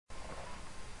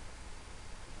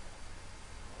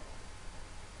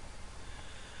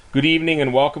Good evening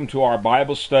and welcome to our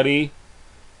Bible study.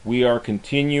 We are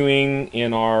continuing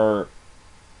in our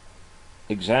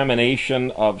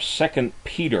examination of 2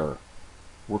 Peter.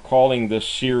 We're calling this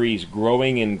series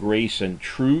Growing in Grace and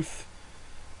Truth.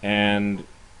 And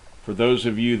for those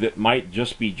of you that might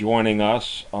just be joining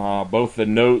us, both the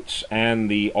notes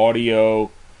and the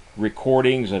audio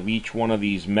recordings of each one of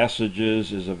these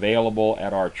messages is available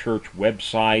at our church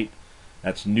website.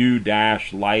 That's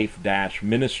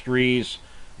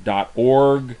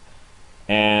new-life-ministries.org,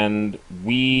 and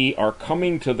we are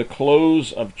coming to the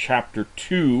close of chapter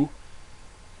 2,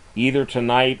 either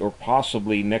tonight or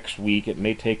possibly next week. It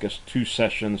may take us 2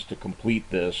 sessions to complete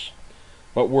this,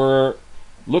 but we're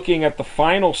looking at the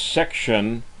final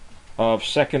section of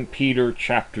 2 Peter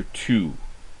chapter 2.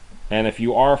 And if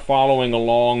you are following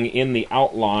along in the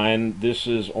outline, this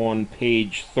is on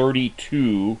page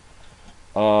 32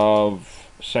 of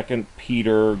 2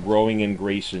 Peter, Growing in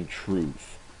Grace and Truth.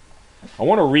 I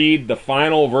want to read the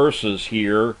final verses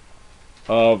here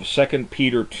of 2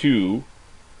 Peter 2,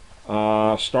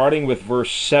 starting with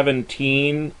verse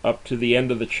 17 up to the end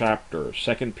of the chapter.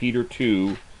 2 Peter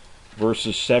 2,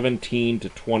 verses 17 to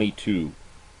 22.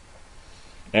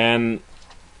 And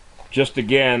just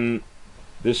again,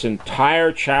 this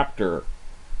entire chapter,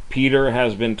 Peter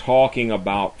has been talking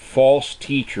about false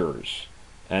teachers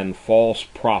and false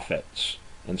prophets.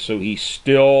 And so he's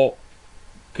still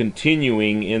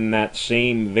continuing in that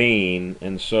same vein.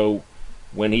 And so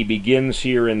when he begins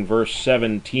here in verse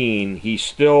 17, he's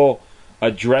still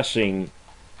addressing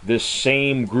this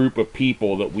same group of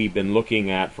people that we've been looking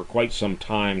at for quite some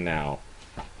time now.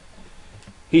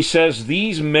 He says,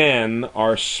 "These men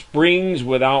are springs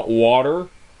without water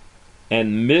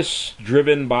and mists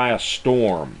driven by a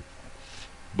storm.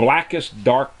 Blackest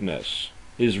darkness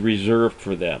is reserved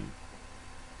for them.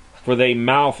 For they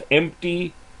mouth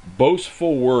empty,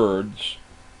 boastful words,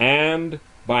 and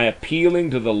by appealing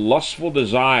to the lustful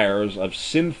desires of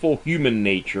sinful human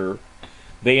nature,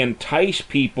 they entice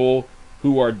people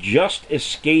who are just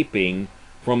escaping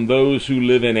from those who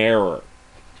live in error.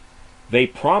 They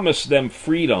promise them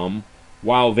freedom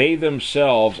while they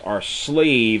themselves are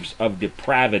slaves of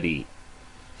depravity.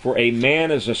 For a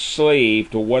man is a slave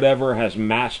to whatever has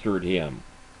mastered him.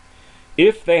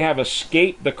 If they have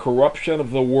escaped the corruption of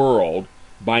the world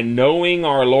by knowing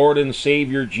our Lord and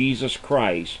Savior Jesus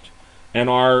Christ, and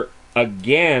are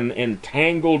again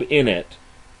entangled in it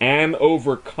and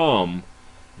overcome,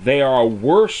 they are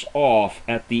worse off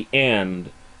at the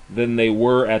end than they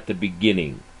were at the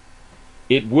beginning.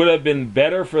 It would have been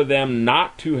better for them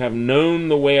not to have known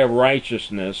the way of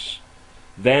righteousness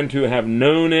than to have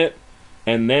known it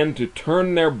and then to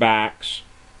turn their backs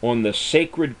on the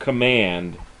sacred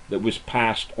command that was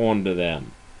passed on to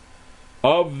them.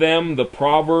 Of them the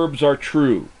proverbs are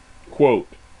true, quote,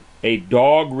 a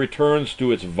dog returns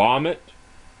to its vomit,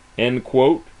 end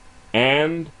quote,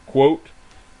 and, quote,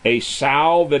 a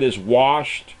sow that is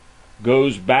washed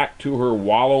goes back to her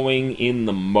wallowing in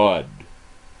the mud,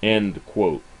 end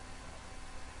quote.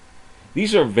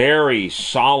 These are very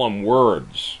solemn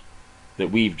words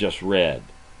that we've just read.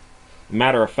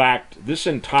 Matter of fact, this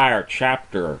entire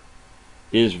chapter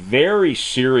is very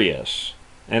serious.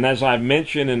 And as I've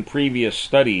mentioned in previous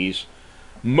studies,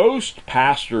 most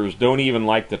pastors don't even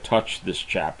like to touch this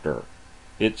chapter.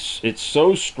 It's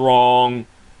so strong.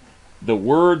 The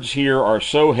words here are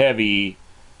so heavy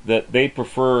that they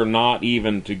prefer not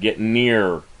even to get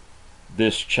near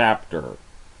this chapter.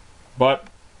 But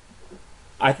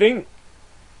I think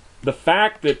the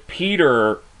fact that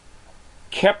Peter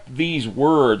kept these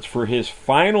words for his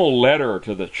final letter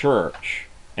to the church,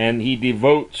 and he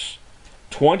devotes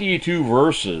 22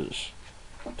 verses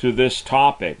to this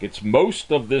topic. It's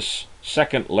most of this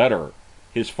second letter,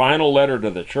 his final letter to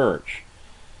the church.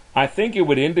 I think it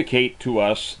would indicate to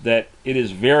us that it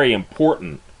is very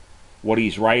important what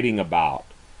he's writing about.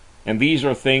 And these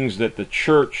are things that the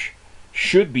church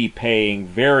should be paying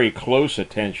very close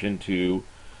attention to,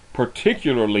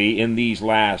 particularly in these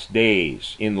last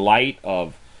days, in light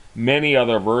of many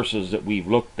other verses that we've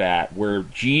looked at, where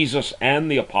Jesus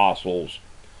and the apostles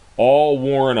all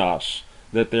warn us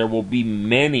that there will be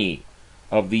many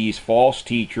of these false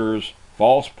teachers,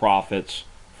 false prophets,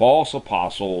 false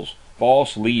apostles,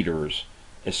 false leaders,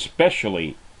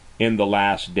 especially in the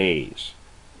last days.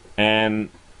 And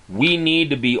we need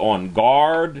to be on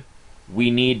guard. We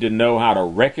need to know how to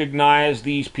recognize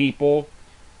these people,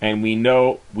 and we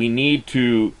need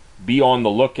to be on the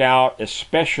lookout,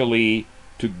 especially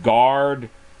to guard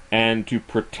and to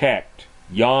protect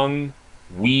young,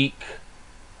 weak,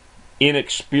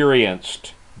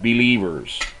 inexperienced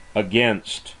believers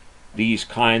against these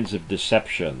kinds of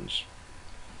deceptions.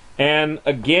 And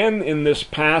again, in this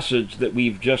passage that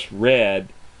we've just read,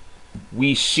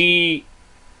 we see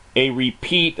a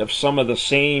repeat of some of the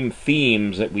same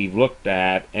themes that we've looked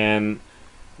at, and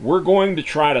we're going to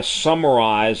try to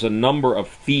summarize a number of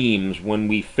themes when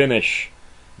we finish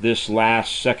this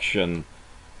last section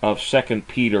of 2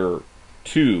 Peter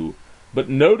 2. But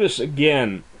notice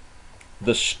again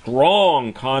the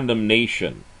strong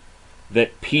condemnation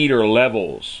that Peter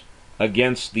levels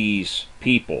against these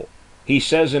people. He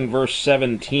says in verse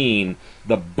 17,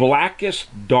 the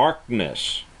blackest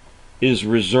darkness is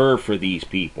reserved for these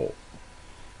people.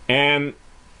 And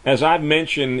as I've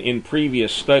mentioned in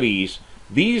previous studies,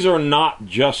 these are not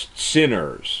just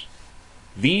sinners.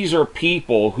 These are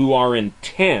people who are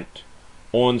intent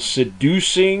on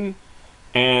seducing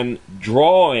and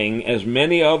drawing as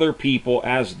many other people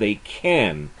as they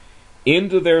can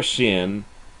into their sin,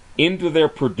 into their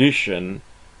perdition,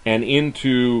 and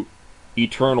into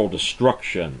eternal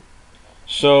destruction.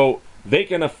 So they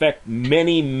can affect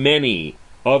many, many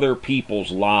other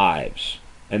people's lives.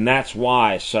 And that's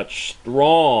why such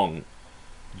strong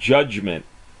judgment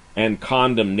and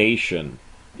condemnation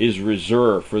is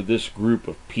reserved for this group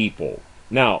of people.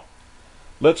 Now,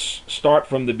 let's start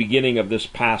from the beginning of this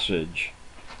passage.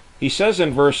 He says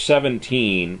in verse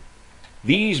 17,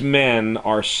 these men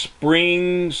are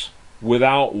springs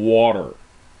without water,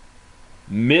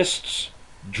 mists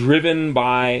driven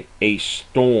by a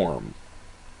storm.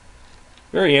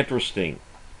 Very interesting.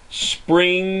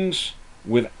 Springs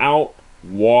without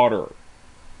water.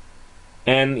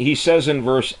 And he says in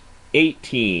verse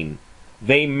 18,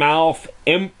 they mouth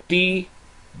empty,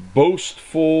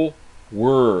 boastful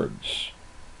words.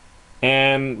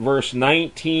 And verse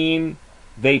 19,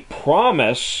 they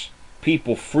promise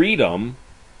people freedom,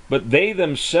 but they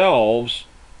themselves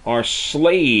are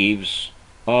slaves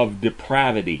of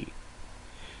depravity.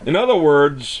 In other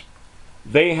words,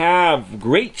 they have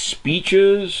great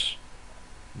speeches,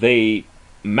 they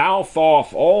mouth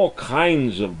off all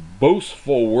kinds of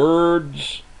boastful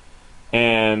words,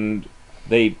 and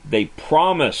they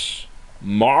promise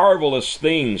marvelous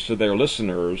things to their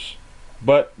listeners,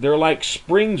 but they're like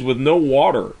springs with no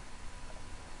water.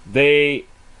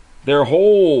 Their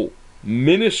whole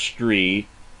ministry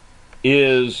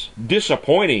is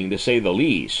disappointing, to say the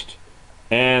least,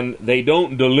 and they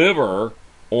don't deliver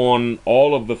on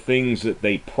all of the things that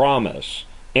they promise.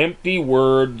 Empty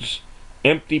words,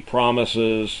 empty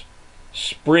promises,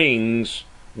 springs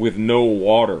with no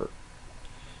water.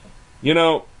 You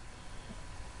know,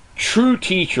 true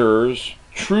teachers,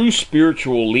 true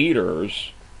spiritual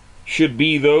leaders should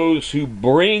be those who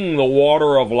bring the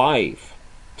water of life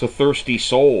to thirsty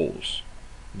souls.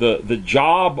 The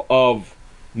job of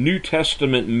New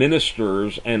Testament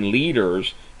ministers and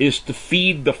leaders is to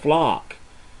feed the flock.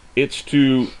 It's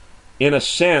to, in a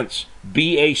sense,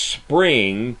 be a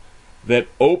spring that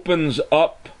opens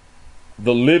up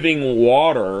the living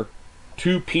water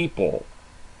to people.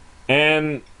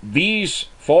 And these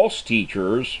false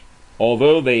teachers,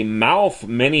 although they mouth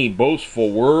many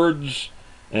boastful words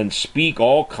and speak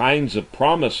all kinds of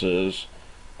promises,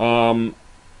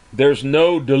 there's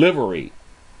no delivery.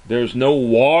 There's no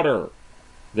water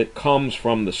that comes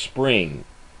from the spring.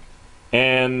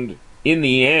 And in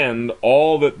the end,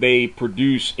 all that they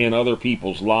produce in other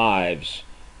people's lives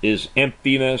is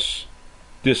emptiness,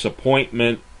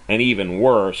 disappointment, and even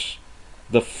worse,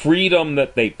 the freedom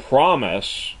that they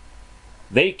promise.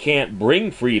 They can't bring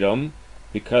freedom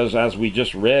because, as we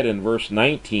just read in verse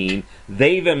 19,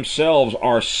 they themselves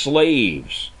are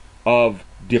slaves of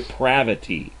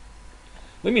depravity.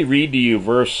 Let me read to you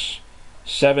verse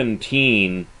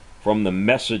 17 from the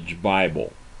Message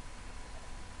Bible.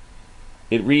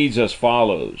 It reads as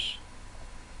follows: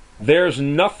 there's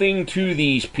nothing to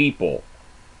these people.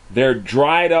 They're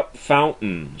dried up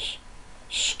fountains,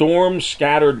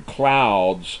 storm-scattered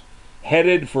clouds,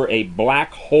 headed for a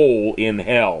black hole in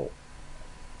hell.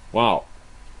 Wow.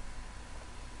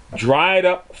 Dried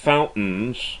up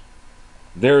fountains.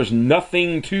 There's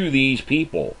nothing to these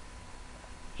people.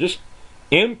 Just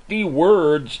empty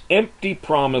words, empty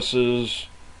promises,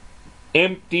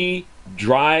 empty,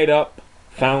 dried up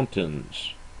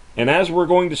fountains. And as we're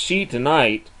going to see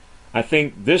tonight, I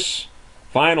think this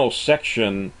final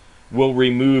section will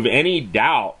remove any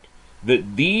doubt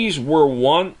that these were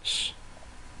once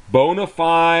bona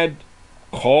fide,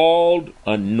 called,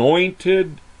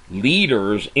 anointed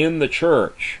leaders in the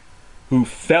church who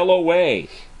fell away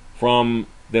from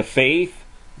the faith.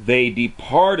 They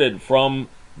departed from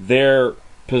their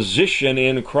position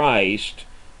in Christ,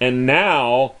 and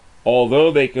now,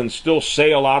 although they can still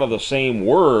say a lot of the same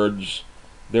words,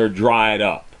 they're dried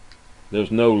up.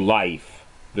 There's no life.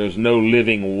 There's no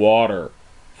living water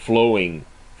flowing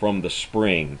from the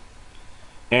spring.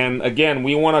 And again,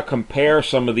 we want to compare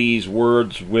some of these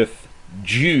words with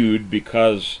Jude,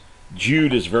 because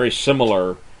Jude is very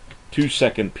similar to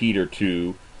 2 Peter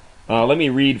 2. Let me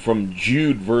read from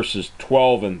Jude verses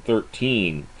 12 and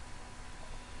 13.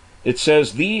 It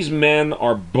says, "These men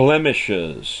are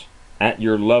blemishes at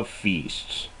your love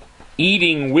feasts,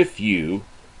 eating with you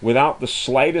without the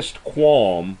slightest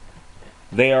qualm.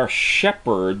 They are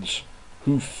shepherds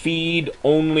who feed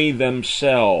only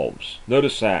themselves."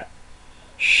 Notice that.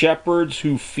 Shepherds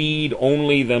who feed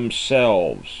only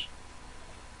themselves.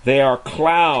 They are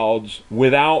clouds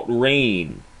without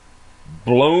rain,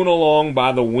 blown along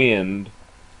by the wind,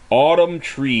 autumn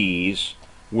trees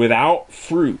without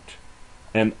fruit,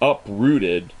 and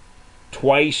uprooted,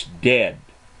 twice dead.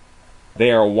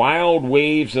 They are wild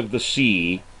waves of the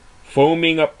sea,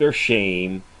 foaming up their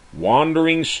shame,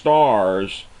 wandering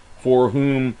stars for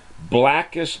whom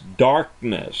blackest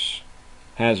darkness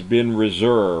has been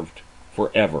reserved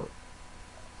forever.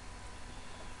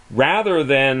 Rather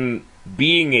than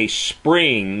being a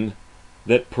spring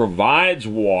that provides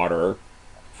water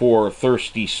for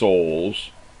thirsty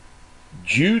souls,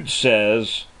 Jude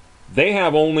says they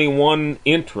have only one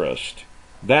interest,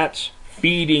 that's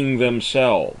feeding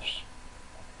themselves.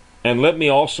 And let me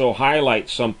also highlight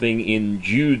something in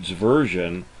Jude's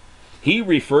version. He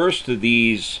refers to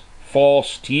these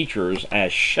false teachers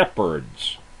as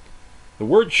shepherds. The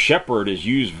word shepherd is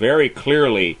used very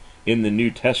clearly in the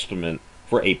New Testament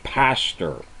for a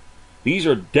pastor. These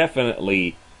are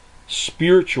definitely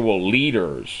spiritual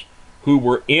leaders who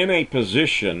were in a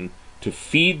position to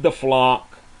feed the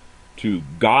flock, to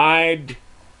guide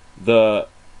the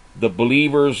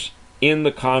believers in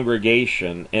the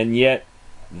congregation, and yet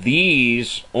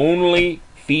these only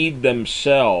feed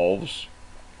themselves,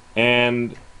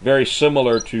 and very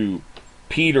similar to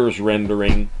Peter's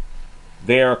rendering,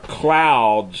 they are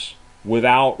clouds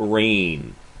without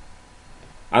rain.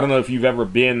 I don't know if you've ever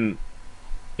been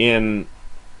in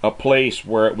a place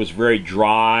where it was very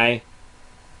dry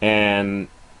and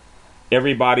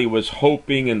everybody was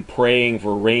hoping and praying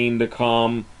for rain to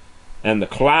come, and the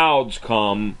clouds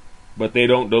come, but they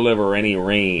don't deliver any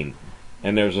rain.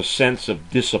 And there's a sense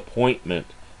of disappointment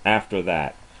after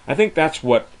that. I think that's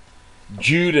what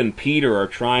Jude and Peter are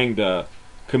trying to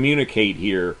communicate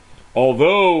here.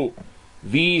 Although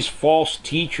these false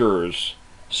teachers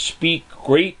speak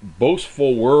great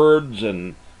boastful words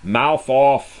and mouth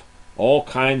off all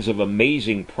kinds of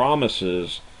amazing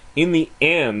promises, in the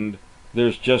end,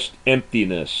 there's just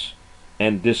emptiness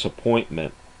and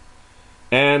disappointment.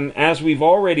 And as we've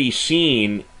already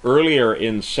seen earlier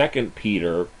in 2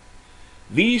 Peter,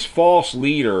 these false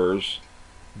leaders,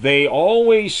 they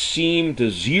always seem to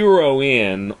zero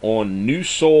in on new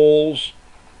souls,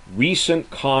 recent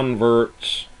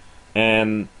converts,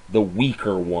 and the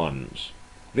weaker ones.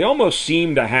 They almost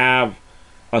seem to have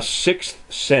a sixth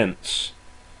sense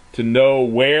to know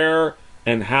where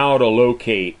and how to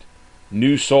locate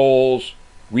new souls,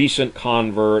 recent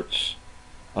converts,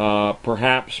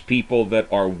 perhaps people that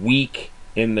are weak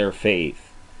in their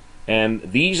faith. And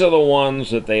these are the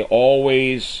ones that they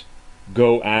always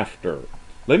go after.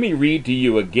 Let me read to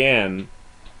you again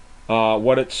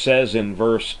what it says in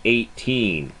verse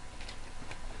 18.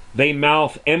 "They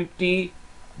mouth empty,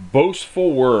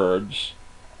 boastful words,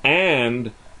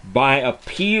 and by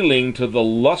appealing to the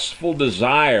lustful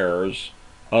desires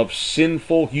of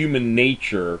sinful human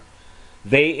nature,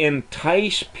 they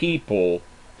entice people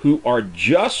who are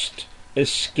just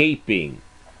escaping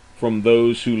from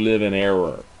those who live in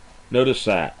error." Notice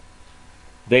that.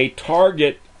 They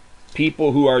target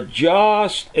people who are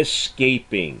just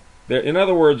escaping. In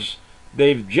other words,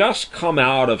 they've just come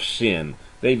out of sin.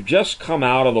 They've just come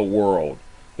out of the world.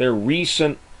 They're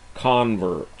recent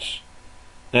converts.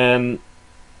 And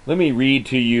let me read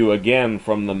to you again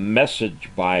from the Message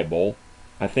Bible.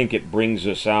 I think it brings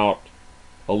us out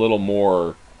a little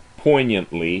more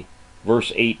poignantly.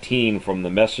 Verse 18 from the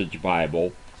Message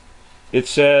Bible. It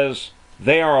says,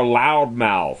 "They are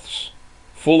loudmouths,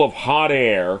 full of hot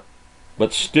air,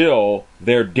 but still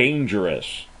they're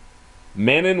dangerous.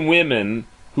 Men and women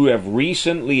who have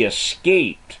recently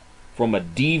escaped from a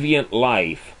deviant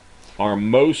life are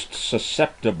most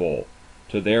susceptible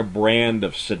to their brand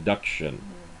of seduction."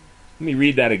 Let me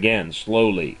read that again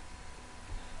slowly.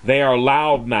 "They are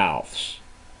loudmouths,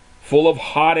 full of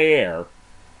hot air,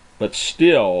 but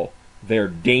still they're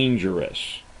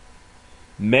dangerous.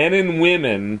 Men and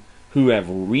women who have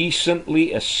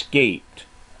recently escaped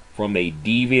from a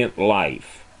deviant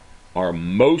life are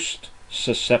most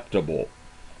susceptible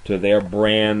to their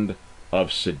brand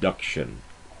of seduction."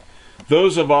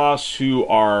 Those of us who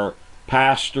are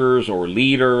pastors or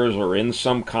leaders or in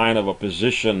some kind of a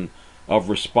position of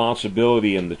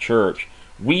responsibility in the church,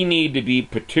 we need to be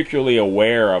particularly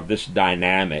aware of this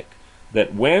dynamic,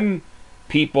 that when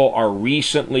people are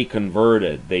recently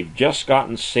converted, they've just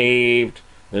gotten saved,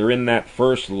 they're in that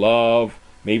first love,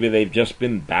 maybe they've just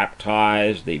been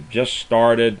baptized, they've just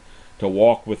started to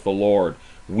walk with the Lord,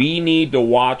 we need to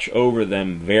watch over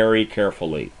them very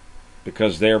carefully,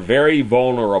 because they're very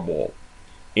vulnerable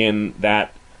in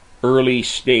that early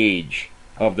stage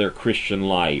of their Christian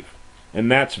life.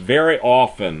 And that's very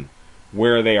often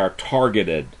where they are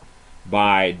targeted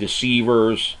by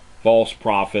deceivers, false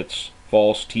prophets,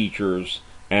 false teachers,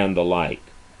 and the like.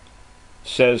 It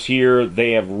says here,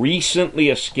 they have recently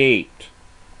escaped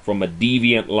from a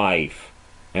deviant life,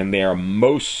 and they are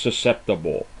most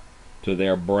susceptible to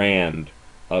their brand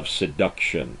of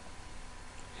seduction.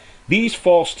 These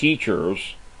false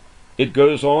teachers, it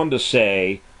goes on to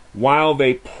say, while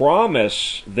they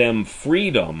promise them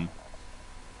freedom,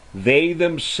 they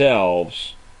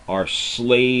themselves are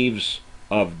slaves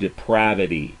of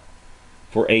depravity.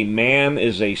 For a man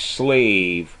is a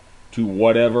slave to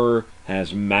whatever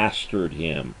has mastered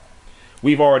him.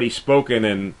 We've already spoken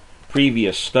in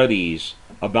previous studies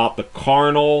about the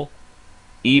carnal,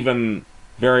 even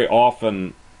very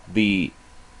often the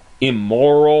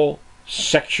immoral,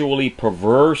 sexually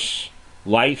perverse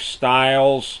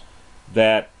lifestyles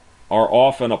that are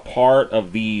often a part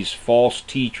of these false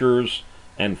teachers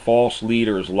and false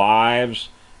leaders' lives.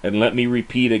 And let me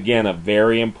repeat again a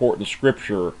very important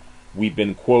scripture we've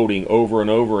been quoting over and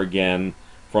over again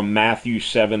from Matthew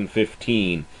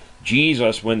 7:15.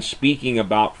 Jesus, when speaking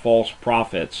about false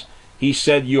prophets, he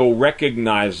said you'll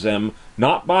recognize them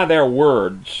not by their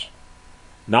words,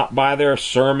 not by their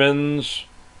sermons,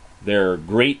 their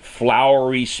great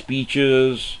flowery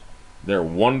speeches, their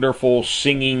wonderful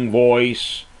singing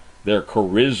voice, their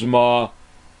charisma,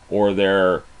 or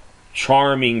their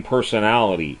charming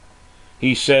personality.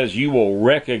 He says you will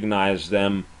recognize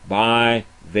them by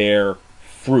their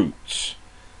fruits.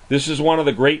 This is one of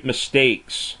the great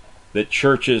mistakes that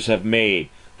churches have made.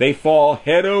 They fall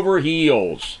head over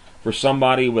heels for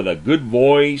somebody with a good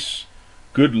voice,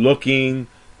 good looking,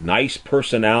 nice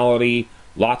personality,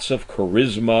 lots of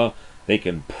charisma. They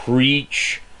can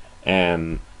preach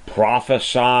and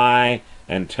prophesy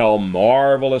and tell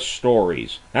marvelous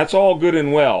stories. That's all good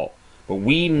and well, but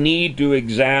we need to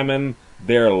examine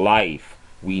their life.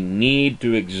 We need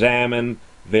to examine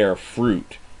their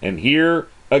fruit. And here,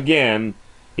 again,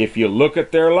 if you look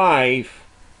at their life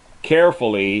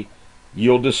carefully,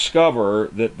 you'll discover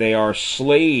that they are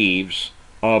slaves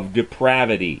of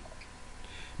depravity.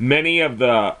 Many of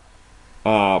the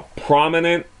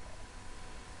prominent,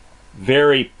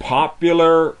 very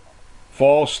popular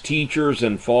false teachers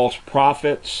and false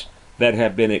prophets that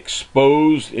have been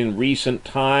exposed in recent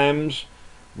times,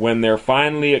 when they're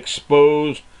finally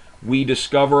exposed, we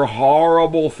discover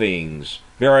horrible things.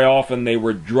 Very often they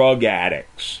were drug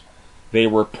addicts. They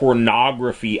were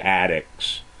pornography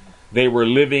addicts. They were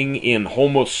living in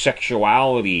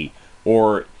homosexuality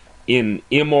or in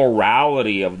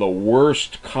immorality of the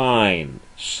worst kind.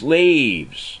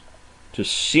 Slaves to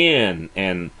sin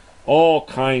and all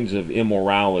kinds of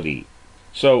immorality.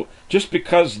 So just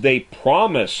because they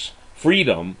promise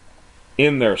freedom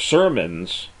in their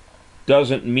sermons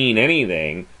doesn't mean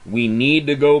anything. We need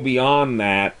to go beyond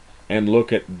that and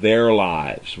look at their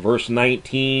lives. Verse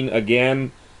 19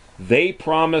 again, they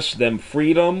promise them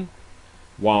freedom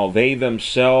while they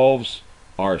themselves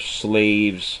are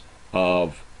slaves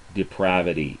of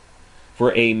depravity.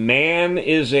 For a man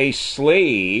is a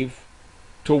slave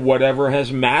to whatever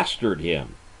has mastered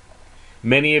him.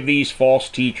 Many of these false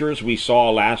teachers we saw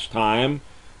last time,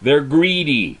 they're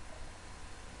greedy.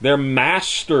 They're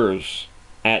masters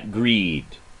at greed.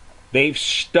 They've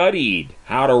studied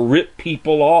how to rip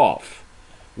people off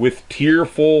with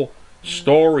tearful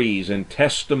stories and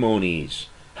testimonies,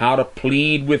 how to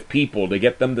plead with people to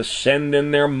get them to send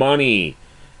in their money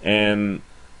and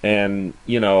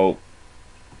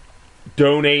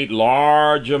donate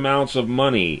large amounts of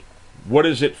money. What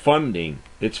is it funding?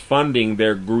 It's funding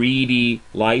their greedy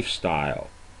lifestyle.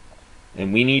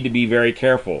 And we need to be very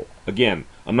careful. Again,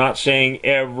 I'm not saying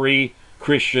every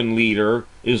Christian leader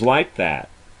is like that.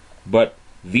 But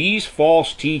these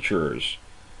false teachers,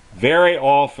 very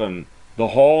often the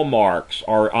hallmarks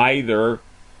are either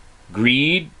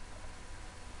greed,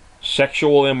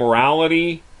 sexual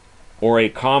immorality, or a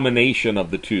combination of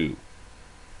the two.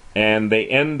 And they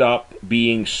end up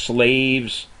being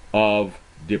slaves of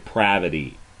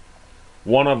depravity.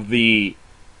 One of the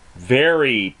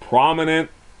very prominent,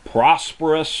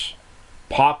 prosperous,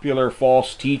 popular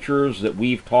false teachers that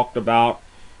we've talked about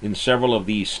in several of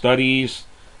these studies.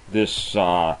 This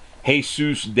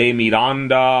Jesus de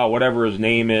Miranda, whatever his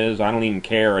name is, I don't even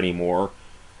care anymore.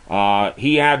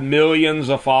 He had millions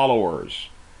of followers.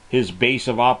 His base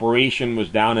of operation was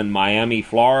down in Miami,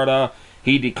 Florida.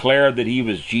 He declared that he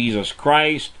was Jesus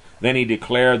Christ. Then he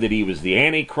declared that he was the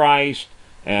Antichrist.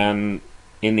 And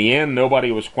in the end,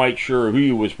 nobody was quite sure who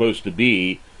he was supposed to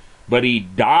be. But he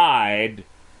died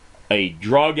a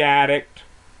drug addict,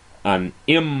 an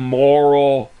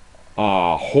immoral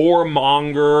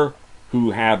whoremonger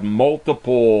who had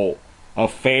multiple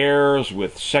affairs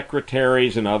with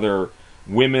secretaries and other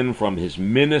women from his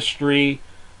ministry.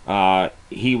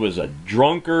 He was a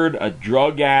drunkard, a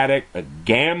drug addict, a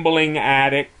gambling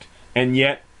addict, and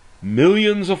yet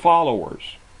millions of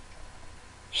followers.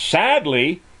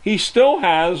 Sadly, he still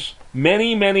has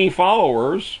many, many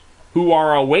followers who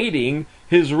are awaiting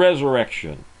his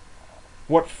resurrection.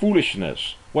 What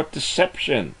foolishness, what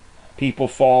deception people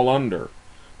fall under,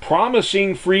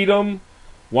 promising freedom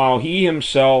while he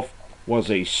himself was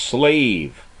a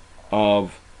slave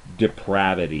of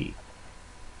depravity.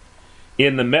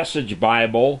 In the Message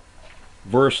Bible,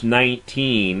 verse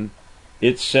 19,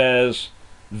 it says,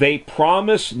 "They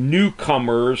promise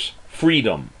newcomers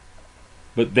freedom,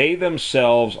 but they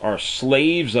themselves are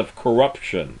slaves of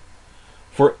corruption.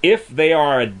 For if they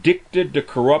are addicted to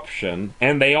corruption,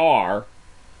 and they are,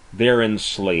 they're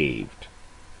enslaved."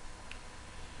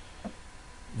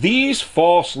 These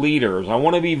false leaders, I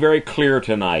want to be very clear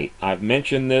tonight. I've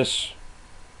mentioned this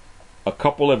a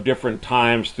couple of different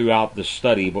times throughout the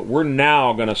study, but we're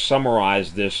now going to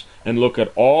summarize this and look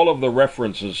at all of the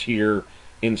references here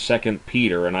in 2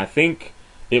 Peter, and I think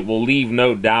it will leave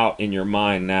no doubt in your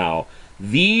mind now.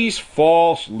 These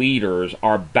false leaders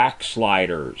are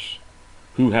backsliders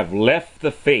who have left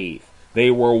the faith.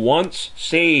 They were once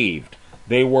saved.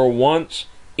 They were once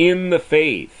in the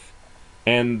faith,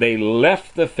 and they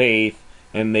left the faith,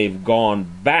 and they've gone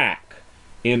back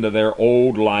into their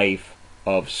old life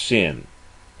of sin.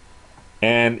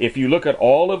 And if you look at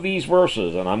all of these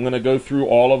verses, and I'm going to go through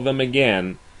all of them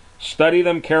again, study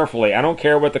them carefully. I don't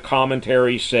care what the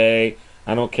commentaries say.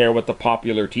 I don't care what the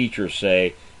popular teachers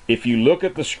say. If you look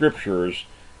at the scriptures,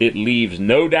 it leaves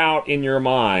no doubt in your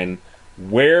mind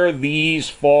where these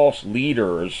false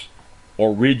leaders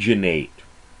originate.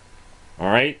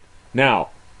 All right? Now,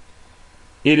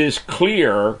 it is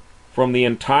clear from the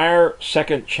entire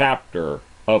second chapter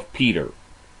of Peter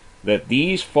that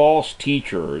these false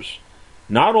teachers,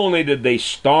 not only did they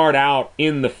start out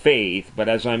in the faith, but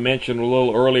as I mentioned a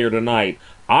little earlier tonight,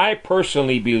 I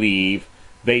personally believe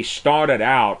they started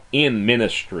out in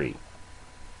ministry.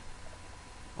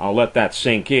 I'll let that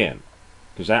sink in,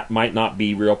 because that might not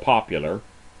be real popular.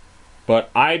 But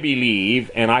I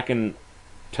believe, and I can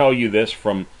tell you this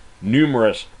from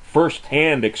numerous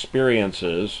first-hand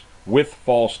experiences with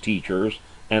false teachers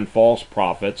and false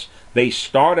prophets, they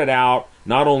started out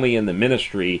not only in the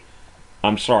ministry,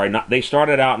 they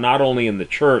started out not only in the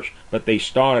church, but they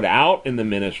started out in the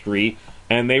ministry,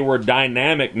 and they were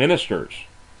dynamic ministers.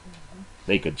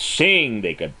 They could sing,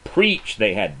 they could preach,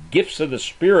 they had gifts of the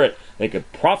Spirit, they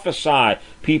could prophesy.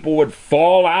 People would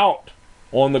fall out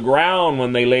on the ground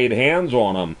when they laid hands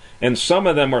on them, and some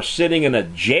of them are sitting in a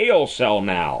jail cell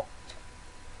now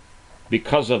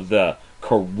because of the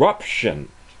corruption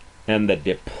and the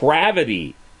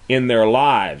depravity in their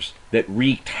lives that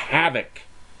wreaked havoc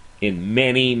in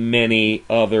many, many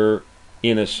other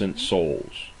innocent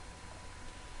souls.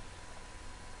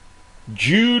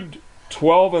 Jude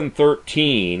 12 and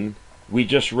 13, we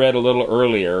just read a little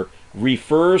earlier,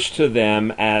 refers to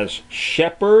them as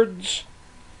shepherds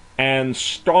and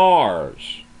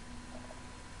stars.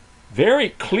 Very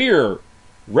clear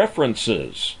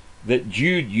references that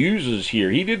Jude uses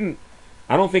here.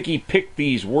 I don't think he picked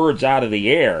these words out of the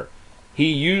air.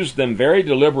 He used them very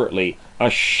deliberately. A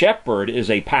shepherd is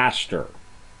a pastor.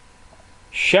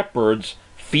 Shepherds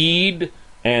feed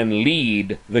and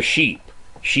lead the sheep.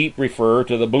 Sheep refer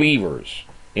to the believers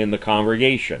in the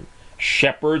congregation.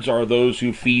 Shepherds are those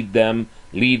who feed them,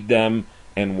 lead them,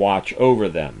 and watch over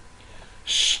them.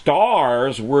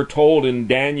 Stars, we're told in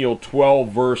Daniel 12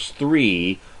 verse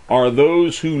 3, are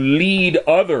those who lead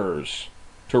others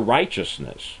to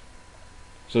righteousness.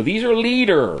 So these are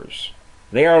leaders.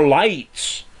 They are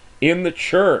lights in the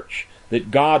church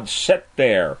that God set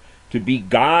there to be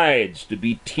guides, to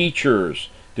be teachers,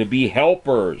 to be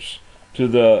helpers to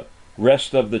the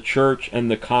rest of the church and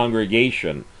the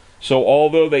congregation. So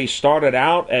although they started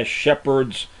out as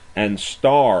shepherds and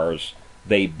stars,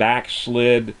 they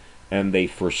backslid and they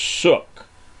forsook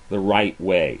the right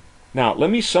way. Now, let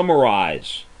me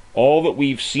summarize all that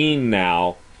we've seen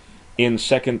now in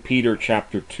 2 Peter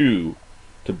chapter 2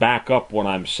 to back up what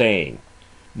I'm saying.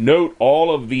 Note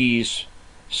all of these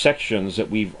sections that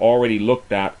we've already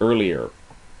looked at earlier.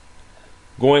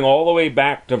 Going all the way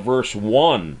back to verse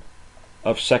 1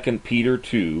 of 2 Peter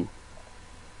 2,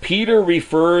 Peter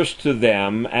refers to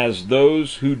them as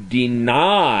those who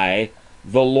deny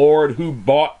the Lord who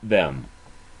bought them.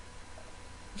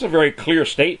 It's a very clear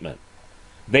statement.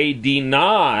 They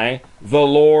deny the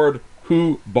Lord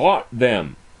who bought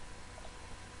them.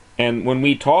 And when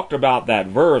we talked about that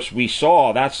verse, we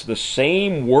saw that's the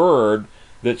same word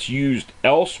that's used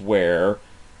elsewhere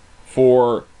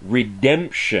for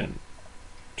redemption.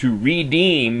 To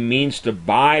redeem means to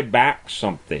buy back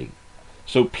something.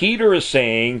 So Peter is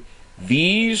saying,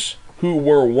 these who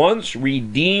were once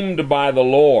redeemed by the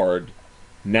Lord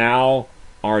now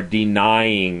are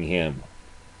denying him.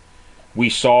 We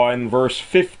saw in verse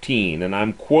 15, and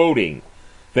I'm quoting,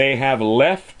 they have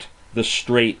left the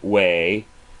straight way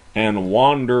and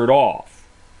wandered off.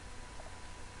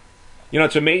 You know,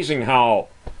 it's amazing how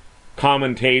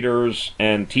commentators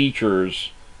and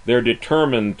teachers, they're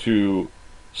determined to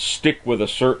stick with a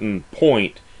certain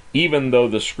point, even though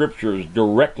the scriptures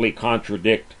directly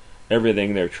contradict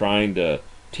everything they're trying to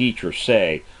teach or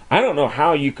say. I don't know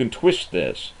how you can twist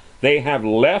this. They have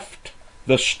left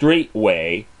the straight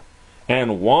way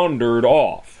and wandered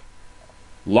off.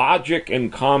 Logic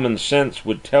and common sense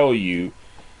would tell you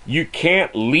you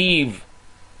can't leave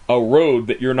a road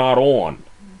that you're not on.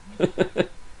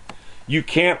 You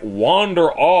can't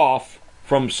wander off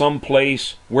from some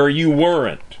place where you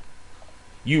weren't.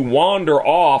 You wander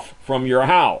off from your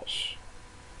house.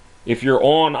 If you're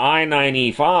on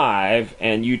I-95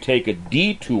 and you take a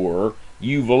detour,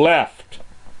 you've left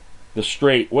the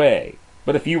straight way.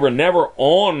 But if you were never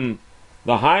on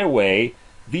the highway,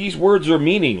 these words are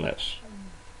meaningless.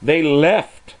 They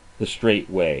left the straight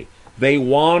way. They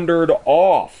wandered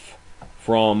off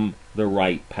from the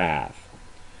right path.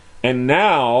 And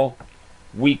now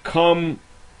we come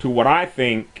to what I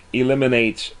think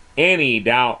eliminates any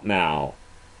doubt now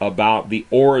about the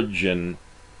origin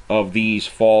of these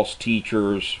false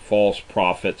teachers, false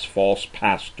prophets, false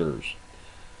pastors.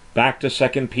 Back to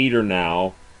 2 Peter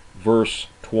now, verse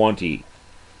 20.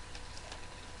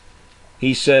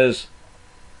 He says,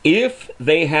 if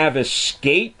they have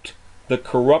escaped the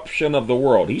corruption of the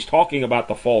world. He's talking about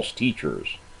the false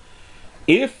teachers.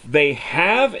 If they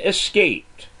have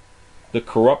escaped the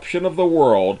corruption of the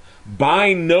world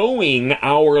by knowing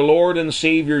our Lord and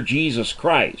Savior Jesus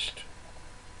Christ,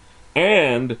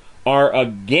 and are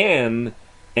again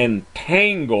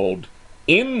entangled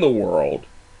in the world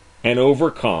and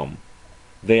overcome,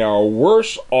 they are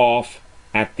worse off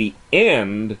at the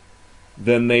end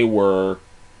than they were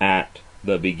at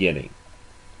the beginning.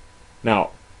 Now,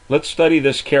 let's study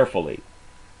this carefully.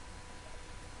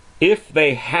 If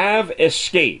they have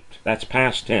escaped, that's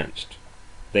past tense.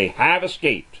 They have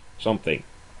escaped something.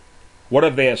 What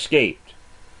have they escaped?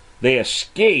 They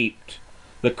escaped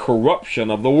the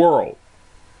corruption of the world.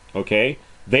 Okay?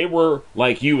 They were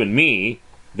like you and me.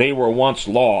 They were once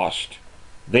lost.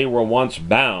 They were once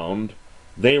bound.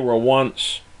 They were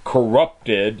once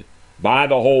corrupted by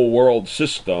the whole world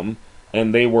system,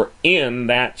 and they were in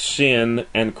that sin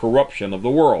and corruption of the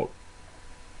world.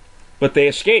 But they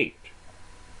escaped,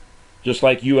 just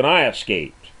like you and I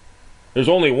escaped. There's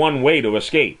only one way to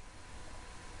escape.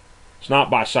 It's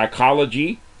not by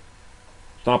psychology.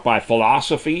 It's not by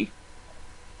philosophy.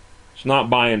 It's not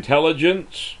by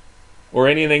intelligence or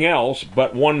anything else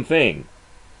but one thing.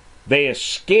 They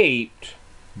escaped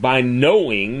by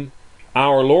knowing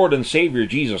our Lord and Savior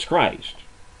Jesus Christ.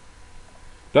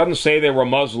 Doesn't say they were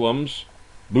Muslims,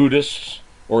 Buddhists,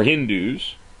 or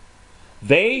Hindus.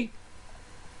 They,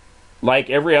 like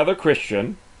every other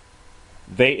Christian,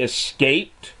 they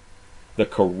escaped the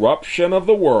corruption of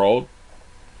the world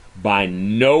by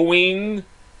knowing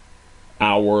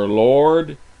our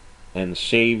Lord and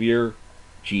Savior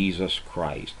Jesus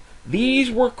Christ.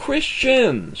 These were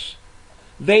Christians.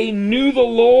 They knew the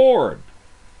Lord.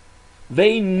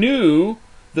 They knew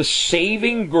the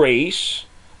saving grace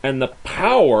and the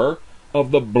power of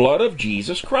the blood of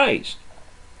Jesus Christ.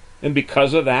 And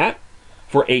because of that,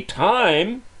 for a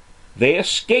time, they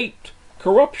escaped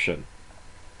corruption.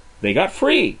 They got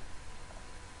free.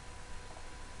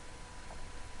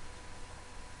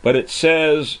 But it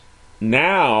says,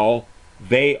 now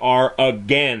they are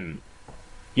again.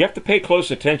 You have to pay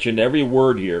close attention to every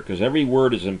word here, because every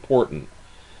word is important.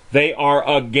 They are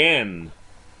again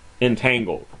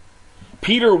entangled.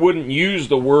 Peter wouldn't use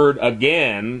the word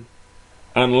again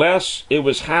unless it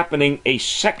was happening a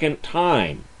second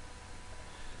time.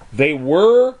 They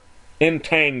were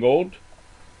entangled,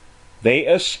 they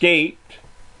escaped,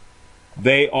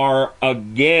 they are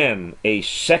again a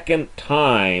second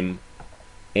time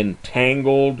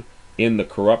entangled in the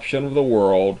corruption of the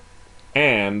world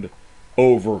and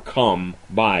overcome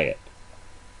by it.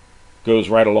 Goes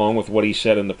right along with what he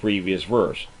said in the previous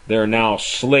verse. They're now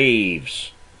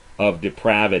slaves of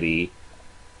depravity,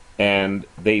 and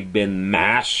they've been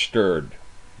mastered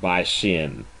by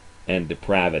sin and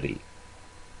depravity.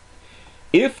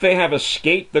 If they have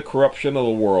escaped the corruption of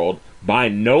the world by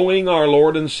knowing our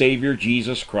Lord and Savior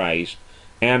Jesus Christ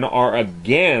and are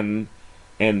again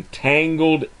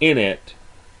entangled in it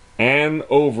and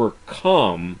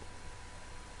overcome,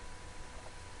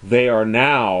 they are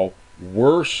now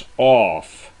worse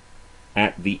off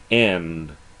at the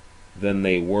end than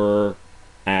they were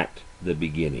at the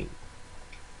beginning.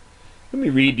 Let me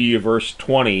read to you verse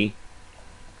 20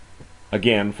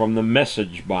 again from the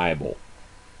Message Bible.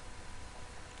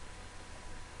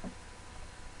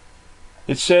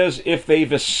 It says, if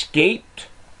they've escaped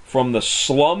from the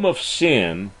slum of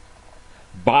sin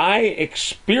by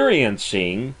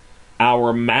experiencing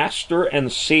our Master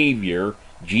and Savior,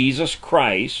 Jesus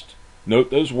Christ,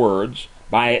 note those words,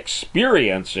 by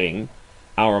experiencing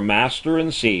our Master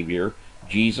and Savior,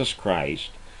 Jesus Christ,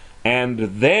 and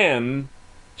then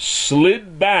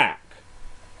slid back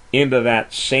into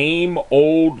that same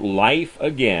old life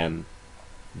again,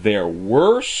 they're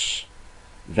worse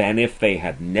than if they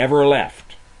had never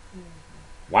left.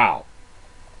 Wow.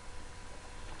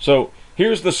 So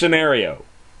here's the scenario.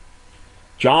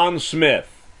 John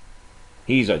Smith,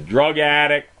 he's a drug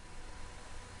addict,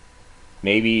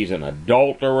 maybe he's an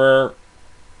adulterer,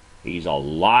 he's a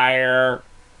liar,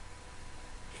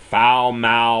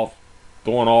 foul-mouthed,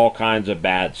 doing all kinds of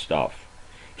bad stuff.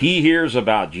 He hears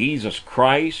about Jesus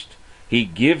Christ, he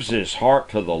gives his heart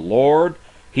to the Lord,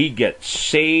 he gets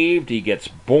saved, he gets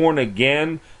born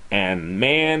again, and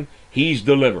man, he's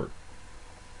delivered.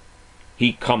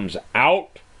 He comes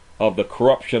out of the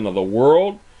corruption of the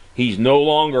world. He's no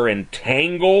longer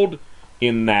entangled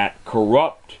in that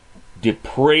corrupt,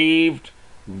 depraved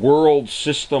world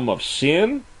system of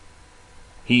sin.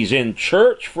 He's in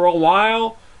church for a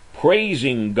while,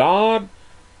 praising God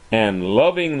and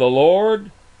loving the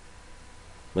Lord,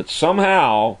 but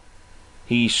somehow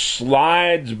he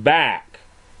slides back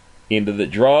into the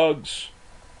drugs,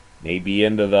 maybe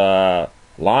into the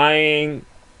lying,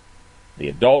 the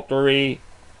adultery,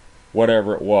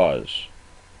 whatever it was.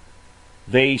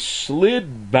 They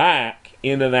slid back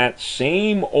into that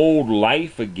same old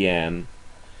life again.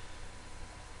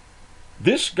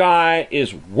 This guy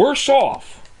is worse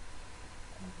off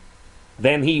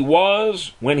than he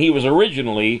was when he was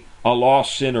originally a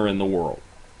lost sinner in the world.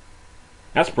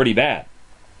 That's pretty bad.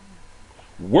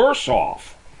 Worse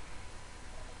off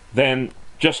than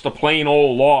just a plain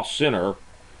old lost sinner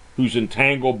who's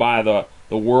entangled by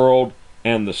the world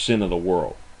and the sin of the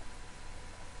world.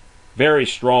 Very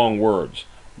strong words.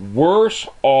 Worse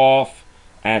off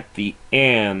at the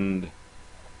end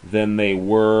than they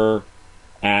were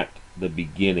at the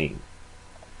beginning.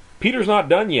 Peter's not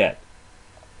done yet.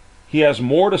 He has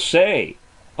more to say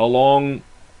along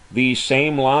these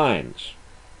same lines.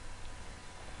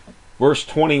 Verse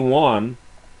 21,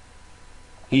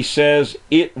 he says,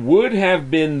 it would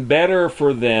have been better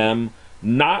for them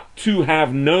not to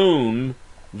have known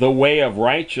the way of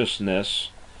righteousness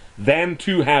than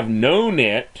to have known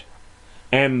it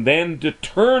and then to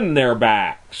turn their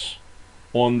backs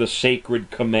on the sacred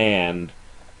command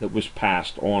that was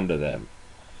passed on to them.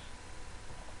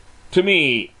 To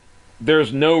me,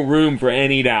 there's no room for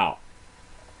any doubt.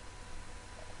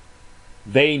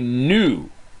 They knew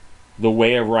the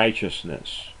way of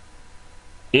righteousness.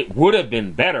 It would have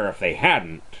been better if they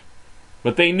hadn't,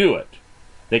 but they knew it.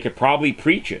 They could probably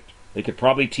preach it. They could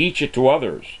probably teach it to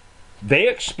others. They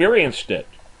experienced it.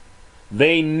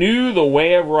 They knew the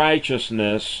way of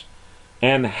righteousness,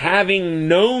 and having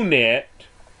known it,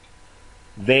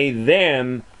 they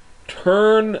then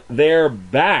turn their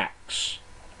backs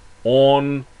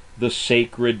on the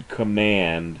sacred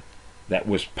command that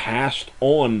was passed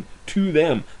on to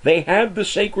them. They had the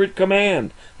sacred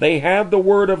command. They had the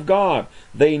Word of God.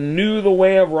 They knew the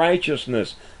way of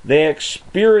righteousness. They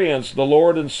experienced the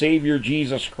Lord and Savior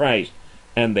Jesus Christ,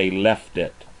 and they left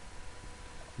it.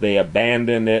 They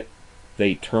abandoned it.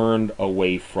 They turned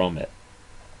away from it.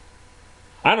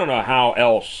 I don't know how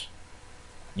else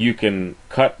you can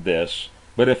cut this,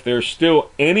 but if there's still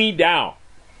any doubt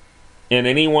in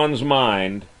anyone's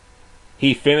mind,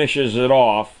 he finishes it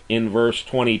off in verse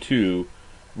 22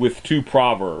 with two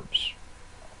proverbs.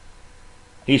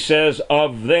 He says,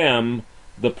 of them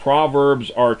the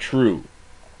proverbs are true.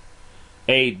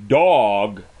 A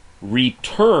dog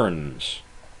returns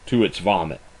to its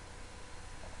vomit.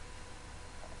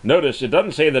 Notice, it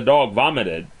doesn't say the dog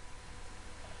vomited.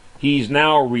 He's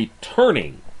now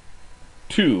returning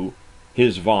to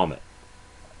his vomit.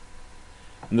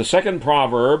 And the second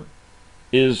proverb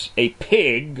is a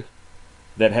pig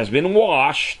that has been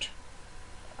washed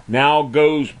now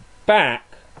goes back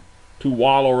to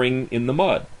wallowing in the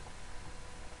mud.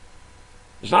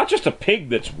 It's not just a pig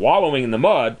that's wallowing in the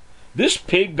mud. This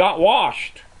pig got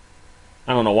washed.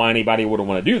 I don't know why anybody would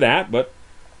want to do that, but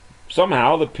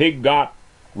somehow the pig got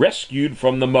rescued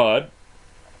from the mud,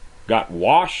 got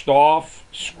washed off,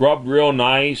 scrubbed real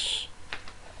nice,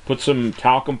 put some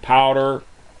talcum powder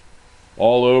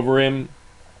all over him,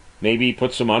 maybe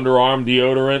put some underarm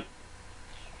deodorant,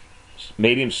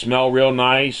 made him smell real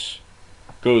nice,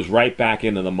 goes right back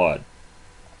into the mud.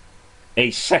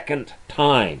 A second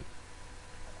time.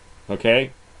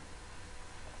 Okay?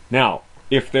 Now,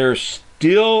 if there's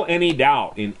still any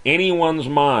doubt in anyone's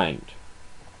mind,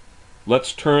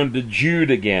 let's turn to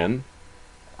Jude again.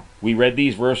 We read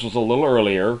these verses a little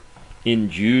earlier in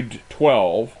Jude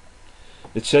 12.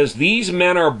 It says, "These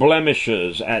men are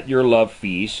blemishes at your love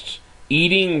feasts,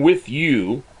 eating with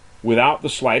you without the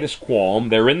slightest qualm."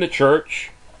 They're in the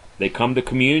church. They come to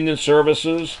communion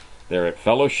services. They're at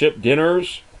fellowship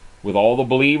dinners with all the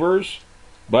believers.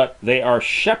 But they are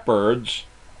shepherds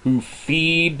who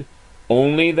feed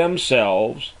only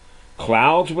themselves,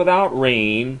 clouds without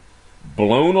rain,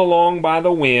 blown along by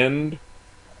the wind,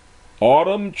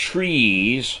 autumn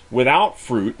trees without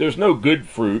fruit. There's no good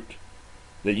fruit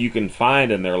that you can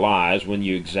find in their lives when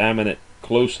you examine it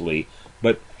closely.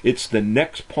 But it's the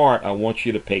next part I want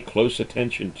you to pay close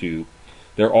attention to.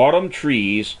 They're autumn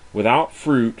trees without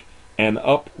fruit and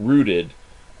uprooted,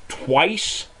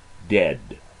 twice dead.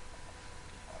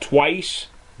 Twice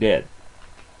dead.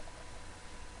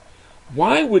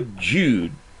 Why would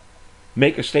Jude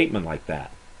make a statement like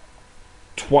that?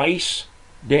 Twice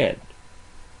dead.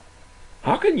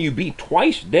 How can you be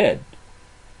twice dead?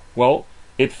 Well,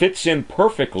 it fits in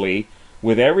perfectly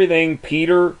with everything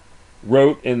Peter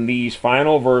wrote in these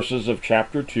final verses of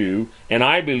chapter 2, and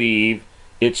I believe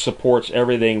it supports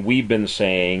everything we've been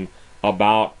saying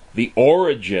about the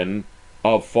origin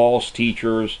of false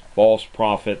teachers, false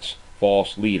prophets,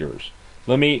 false leaders.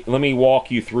 Let me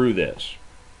walk you through this.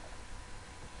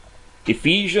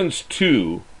 Ephesians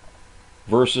 2,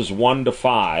 verses 1 to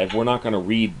 5. We're not going to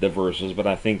read the verses, but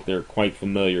I think they're quite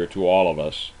familiar to all of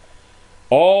us.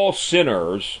 All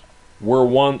sinners were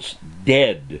once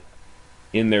dead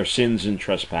in their sins and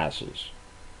trespasses.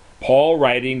 Paul,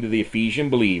 writing to the Ephesian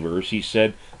believers, he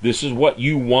said, this is what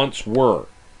you once were.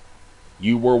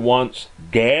 You were once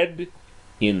dead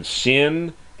in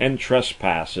sin and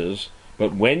trespasses,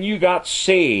 but when you got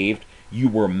saved, you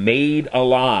were made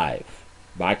alive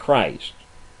by Christ.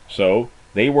 So,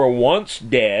 they were once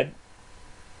dead,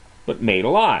 but made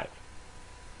alive.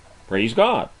 Praise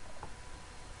God.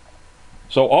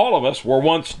 So all of us were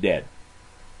once dead.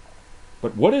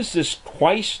 But what is this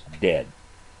twice dead?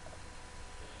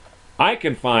 I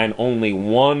can find only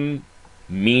one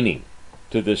meaning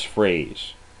to this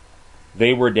phrase.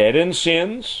 They were dead in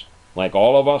sins, like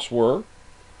all of us were.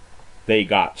 They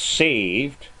got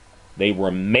saved. They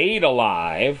were made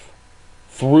alive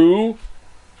through,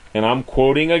 and I'm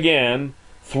quoting again,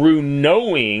 through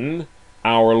knowing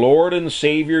our Lord and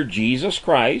Savior Jesus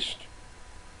Christ.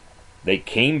 They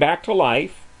came back to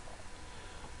life,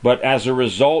 but as a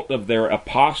result of their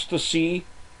apostasy,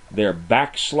 their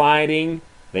backsliding,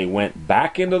 they went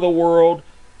back into the world,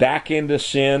 back into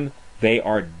sin. They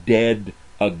are dead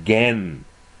again.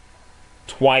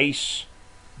 Twice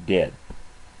dead.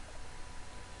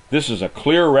 This is a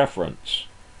clear reference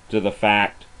to the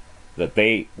fact that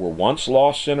they were once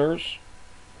lost sinners,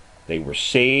 they were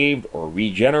saved or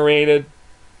regenerated,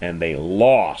 and they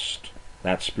lost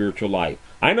that spiritual life.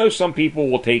 I know some people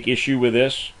will take issue with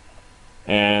this,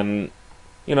 and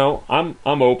I'm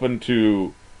open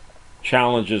to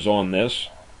challenges on this,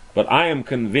 but I am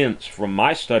convinced from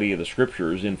my study of the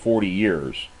scriptures in 40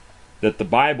 years that the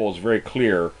Bible is very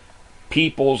clear.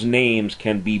 People's names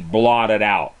can be blotted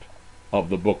out of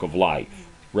the book of life.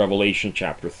 Revelation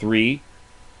chapter 3.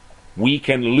 We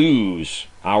can lose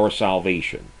our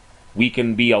salvation. We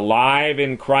can be alive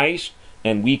in Christ,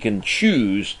 and we can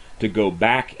choose to go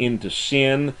back into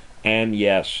sin and,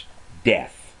 yes,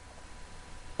 death.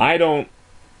 I don't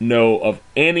know of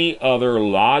any other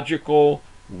logical,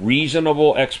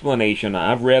 reasonable explanation.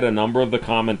 I've read a number of the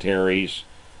commentaries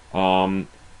on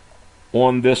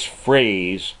this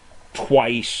phrase,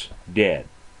 twice dead,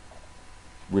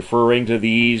 referring to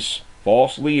these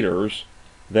false leaders,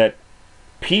 that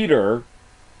Peter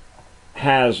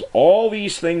has all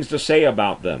these things to say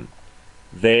about them.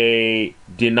 They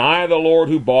deny the Lord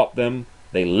who bought them.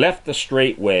 They left the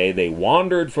straight way. They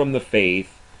wandered from the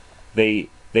faith. They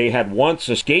had once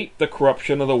escaped the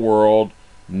corruption of the world,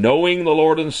 knowing the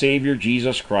Lord and Savior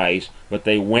Jesus Christ, but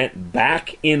they went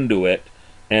back into it,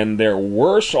 and they're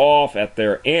worse off at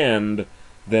their end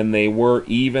than they were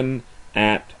even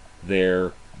at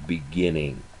their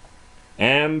beginning.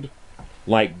 And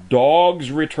like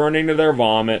dogs returning to their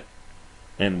vomit,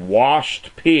 and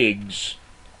washed pigs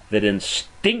that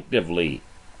instinctively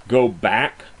go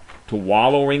back to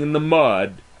wallowing in the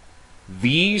mud,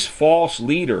 these false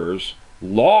leaders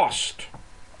lost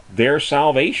their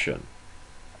salvation.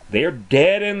 They're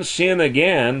dead in sin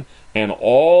again, and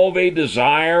all they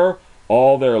desire,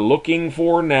 all they're looking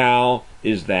for now,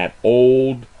 is that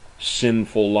old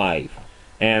sinful life.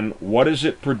 And what does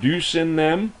it produce in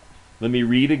them? Let me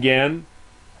read again,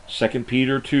 2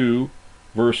 Peter 2,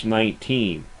 verse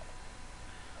 19.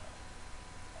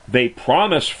 They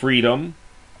promise freedom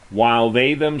while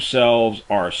they themselves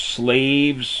are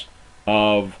slaves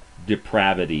of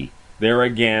depravity. They're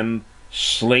again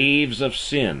slaves of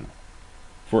sin.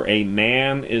 For a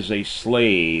man is a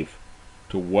slave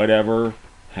to whatever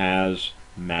has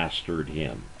mastered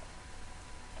him.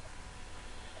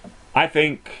 I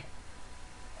think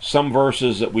some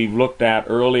verses that we've looked at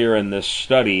earlier in this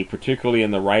study, particularly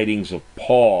in the writings of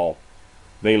Paul,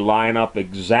 they line up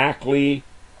exactly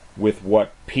with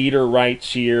what Peter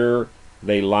writes here.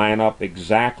 They line up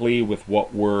exactly with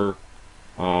what we're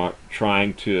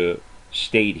trying to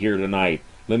state here tonight.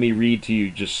 Let me read to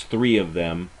you just three of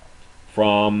them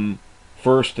from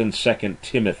 1st and 2nd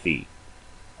Timothy.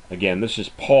 Again, this is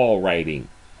Paul writing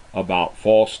about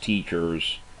false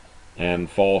teachers and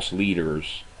false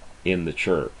leaders in the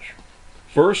church.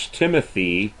 1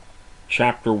 Timothy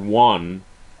chapter 1,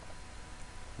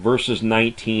 verses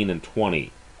 19 and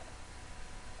 20.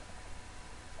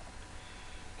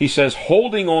 He says,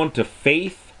 holding on to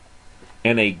faith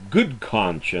and a good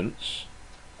conscience,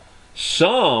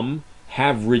 some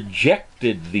have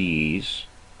rejected these,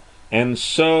 and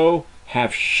so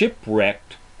have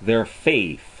shipwrecked their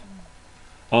faith.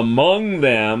 Among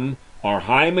them are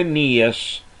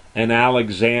Hymenaeus and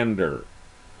Alexander,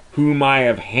 whom I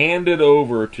have handed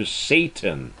over to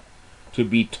Satan to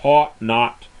be taught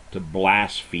not to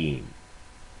blaspheme.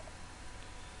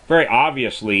 Very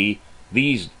obviously,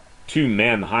 these two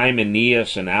men,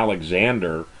 Hymenaeus and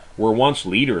Alexander, were once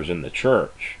leaders in the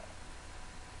church,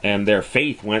 and their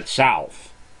faith went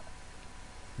south.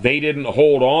 They didn't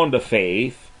hold on to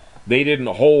faith. They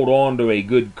didn't hold on to a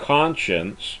good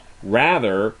conscience.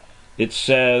 Rather, it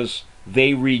says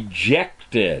they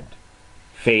rejected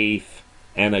faith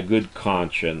and a good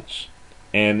conscience,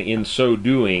 and in so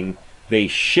doing, they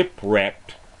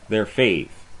shipwrecked their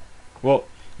faith. Well,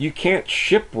 you can't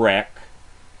shipwreck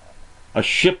a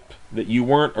ship that you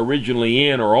weren't originally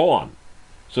in or on.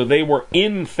 So they were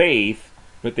in faith,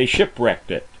 but they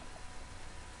shipwrecked it.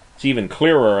 It's even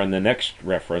clearer in the next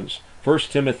reference, 1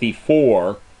 Timothy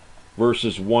 4,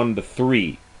 verses 1 to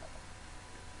 3.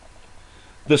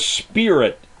 The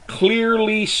Spirit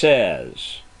clearly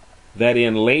says that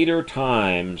in later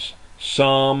times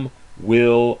some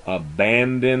will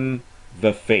abandon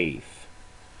the faith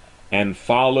and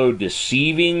follow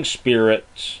deceiving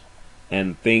spirits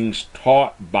and things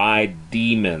taught by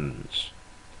demons.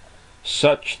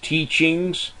 Such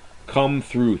teachings come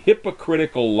through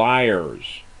hypocritical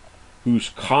liars, whose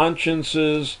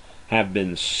consciences have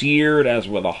been seared as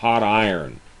with a hot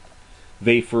iron.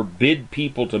 They forbid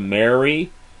people to marry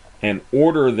and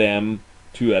order them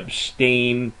to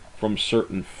abstain from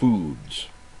certain foods.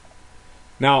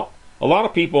 Now, a lot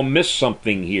of people miss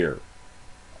something here.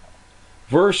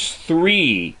 Verse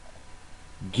 3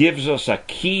 gives us a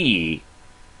key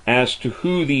as to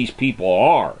who these people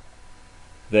are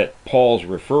that Paul's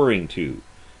referring to.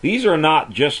 These are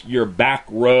not just your back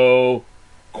row,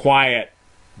 quiet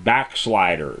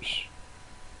backsliders.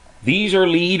 These are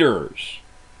leaders.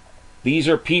 These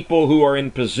are people who are in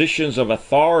positions of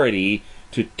authority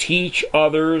to teach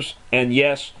others, and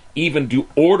yes, even to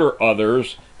order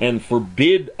others and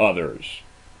forbid others.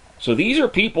 So these are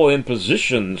people in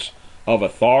positions of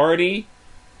authority,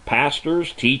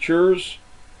 pastors, teachers,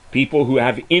 people who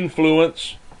have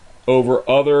influence over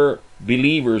other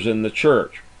believers in the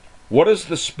church. What does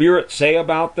the Spirit say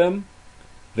about them?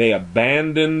 They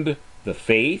abandoned the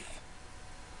faith.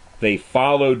 They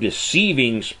follow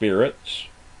deceiving spirits,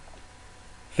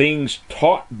 things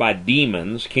taught by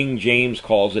demons. King James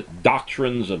calls it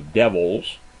doctrines of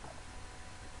devils.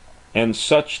 And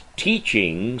such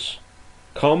teachings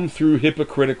come through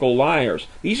hypocritical liars.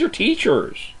 These are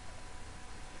teachers.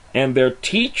 And their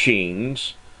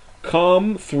teachings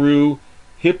come through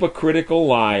hypocritical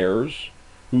liars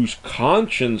whose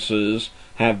consciences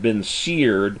have been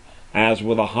seared as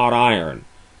with a hot iron.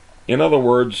 In other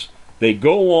words, they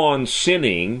go on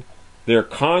sinning, their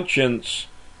conscience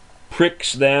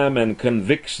pricks them and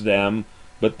convicts them,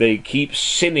 but they keep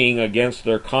sinning against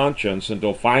their conscience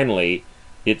until finally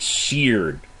it's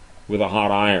seared with a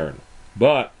hot iron.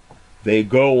 But they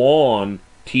go on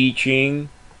teaching,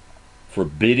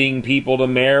 forbidding people to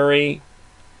marry,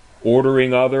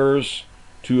 ordering others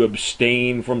to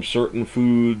abstain from certain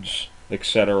foods,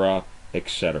 etc.,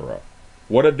 etc.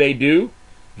 What did they do?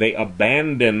 They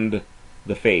abandoned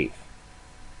the faith.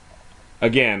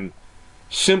 Again,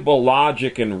 simple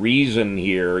logic and reason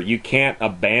here. You can't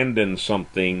abandon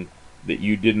something that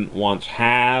you didn't once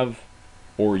have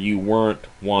or you weren't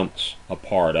once a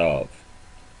part of.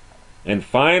 And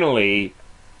finally,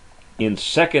 in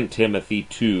 2 Timothy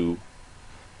 2,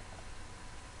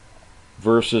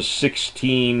 verses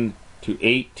 16 to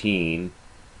 18,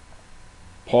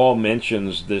 Paul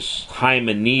mentions this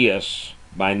Hymenaeus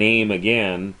by name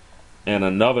again, and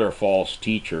another false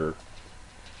teacher.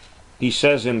 He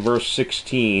says in verse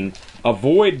 16,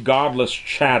 "Avoid godless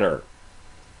chatter,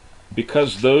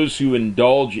 because those who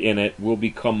indulge in it will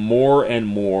become more and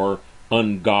more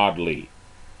ungodly.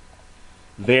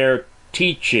 Their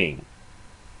teaching,"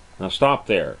 now stop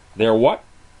there. They're what?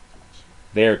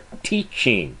 They're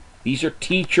teaching. These are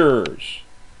teachers.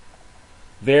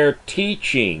 Their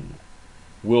teaching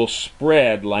will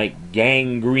spread like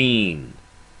gangrene.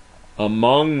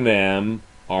 Among them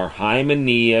are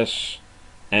Hymenaeus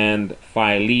and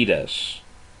Philetus.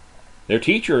 They're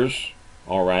teachers,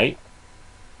 all right.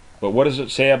 But what does it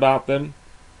say about them?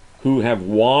 Who have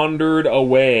wandered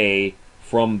away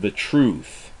from the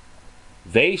truth.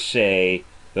 They say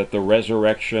that the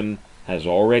resurrection has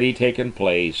already taken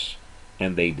place,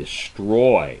 and they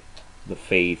destroy the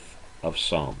faith of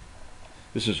some.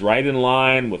 This is right in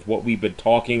line with what we've been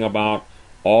talking about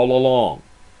all along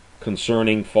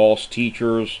concerning false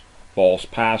teachers, false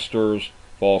pastors,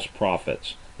 false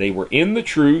prophets. They were in the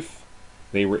truth,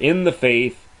 they were in the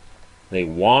faith, they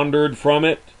wandered from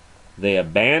it, they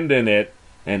abandoned it,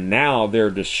 and now they're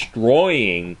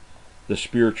destroying the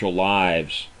spiritual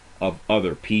lives of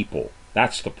other people.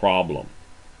 That's the problem.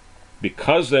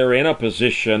 Because they're in a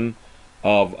position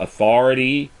of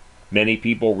authority, many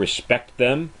people respect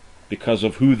them because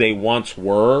of who they once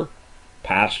were,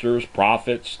 pastors,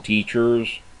 prophets,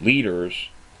 teachers, leaders.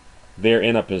 They're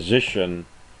in a position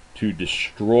to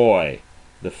destroy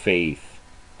the faith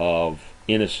of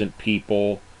innocent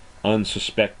people,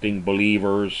 unsuspecting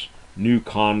believers, new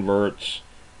converts,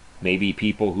 maybe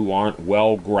people who aren't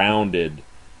well grounded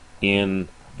in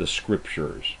the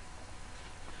scriptures.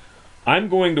 I'm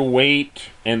going to wait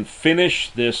and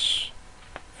finish this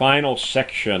final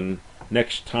section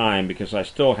next time because I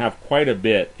still have quite a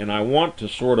bit, and I want to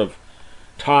sort of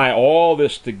tie all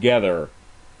this together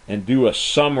and do a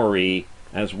summary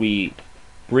as we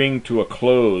bring to a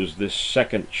close this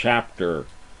second chapter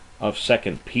of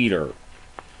 2 Peter.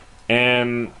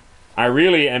 And I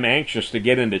really am anxious to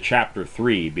get into chapter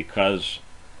 3 because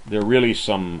there are really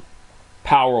some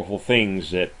powerful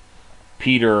things that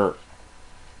Peter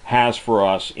has for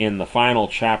us in the final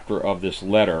chapter of this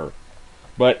letter.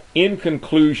 But in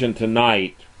conclusion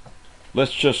tonight,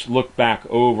 let's just look back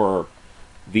over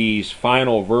these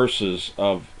final verses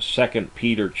of 2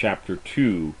 Peter chapter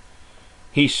 2.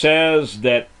 He says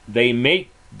that they make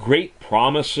great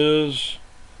promises,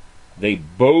 they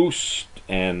boast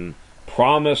and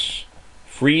promise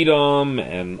freedom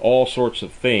and all sorts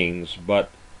of things, but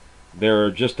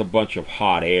they're just a bunch of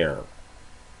hot air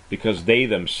because they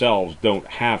themselves don't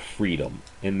have freedom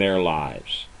in their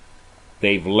lives.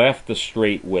 They've left the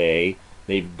straight way,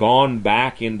 they've gone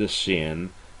back into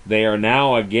sin, they are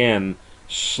now again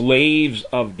slaves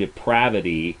of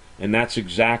depravity, and that's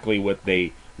exactly what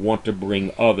they want to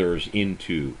bring others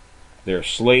into. Their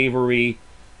slavery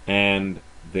and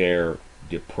their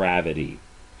depravity.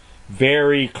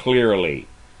 Very clearly,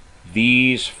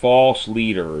 these false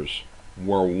leaders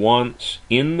were once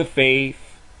in the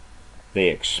faith, they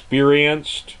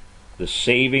experienced the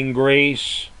saving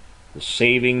grace, the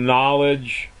saving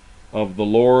knowledge of the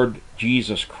Lord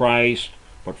Jesus Christ,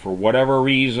 but for whatever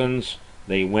reasons,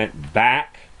 they went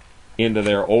back into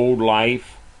their old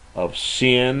life of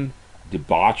sin,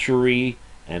 debauchery,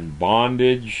 and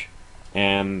bondage,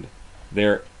 and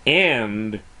their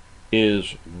end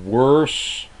is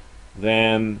worse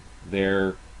than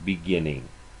their beginning.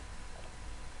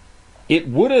 It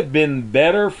would have been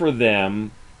better for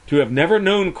them to have never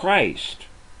known Christ.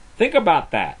 Think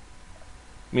about that.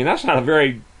 I mean, that's not a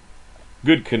very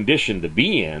good condition to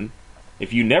be in.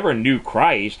 If you never knew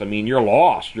Christ, I mean, you're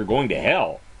lost. You're going to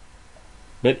hell.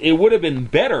 But it would have been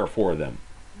better for them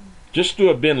just to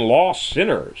have been lost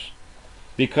sinners.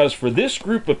 Because for this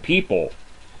group of people,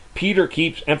 Peter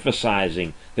keeps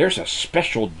emphasizing there's a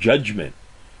special judgment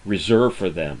reserved for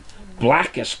them.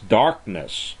 Blackest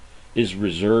darkness is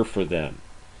reserved for them.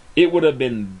 It would have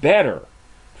been better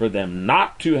for them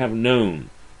not to have known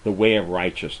the way of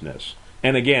righteousness.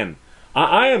 And again,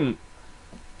 I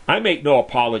make no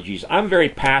apologies. I'm very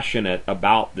passionate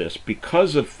about this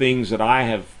because of things that I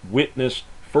have witnessed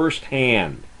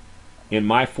firsthand in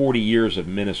my 40 years of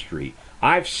ministry.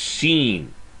 I've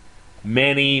seen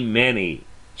many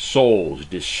souls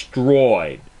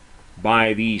destroyed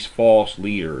by these false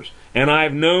leaders. And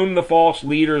I've known the false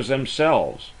leaders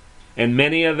themselves. And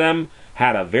many of them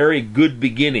had a very good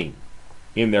beginning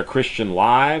in their Christian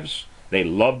lives. They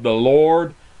loved the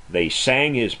Lord. They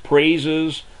sang His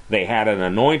praises. They had an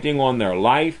anointing on their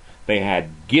life. They had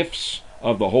gifts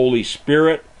of the Holy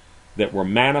Spirit that were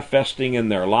manifesting in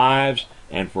their lives.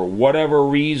 And for whatever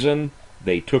reason,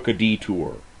 they took a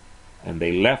detour. And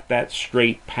they left that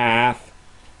straight path.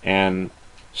 And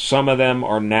some of them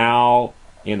are now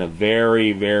in a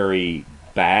very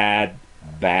bad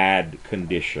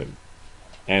condition.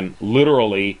 And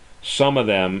literally, some of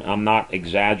them, I'm not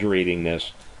exaggerating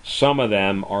this, some of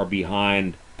them are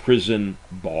behind prison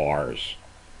bars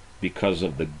because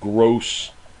of the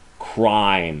gross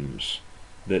crimes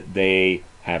that they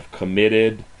have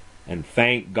committed. And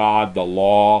thank God the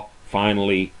law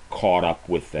finally caught up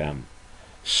with them.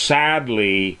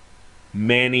 Sadly,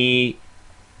 many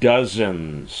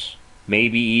dozens,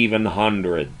 maybe even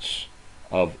hundreds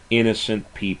of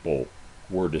innocent people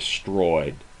were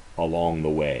destroyed along the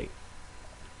way.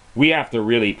 We have to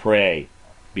really pray,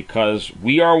 because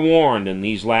we are warned in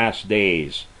these last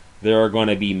days there are going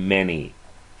to be many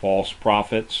false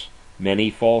prophets, many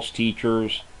false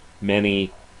teachers,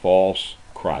 many false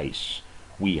Christs.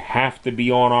 We have to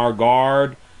be on our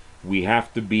guard. We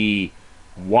have to be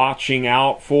watching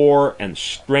out for and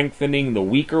strengthening the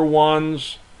weaker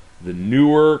ones, the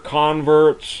newer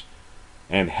converts,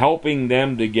 and helping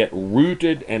them to get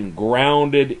rooted and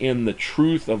grounded in the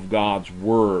truth of God's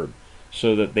Word,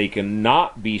 so that they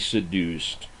cannot be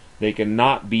seduced, they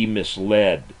cannot be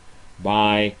misled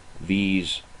by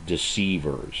these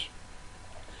deceivers.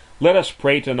 Let us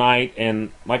pray tonight,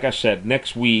 and like I said,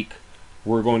 next week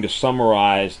we're going to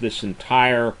summarize this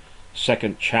entire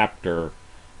second chapter,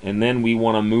 and then we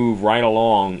want to move right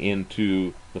along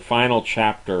into the final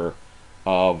chapter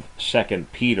of 2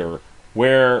 Peter,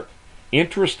 where,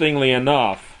 interestingly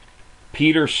enough,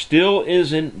 Peter still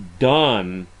isn't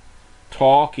done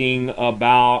talking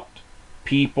about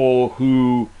people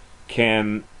who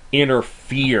can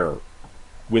interfere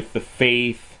with the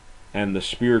faith and the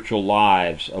spiritual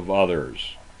lives of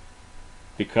others.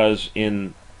 Because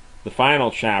in the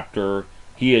final chapter,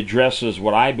 he addresses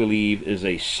what I believe is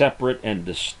a separate and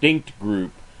distinct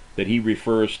group that he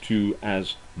refers to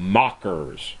as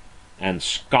mockers and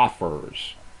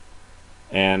scoffers.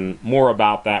 And more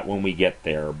about that when we get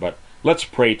there. But let's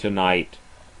pray tonight.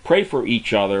 Pray for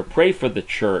each other. Pray for the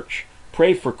church.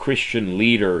 Pray for Christian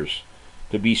leaders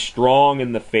to be strong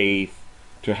in the faith,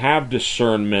 to have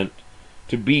discernment,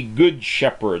 to be good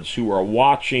shepherds who are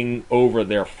watching over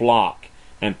their flock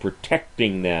and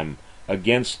protecting them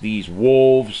against these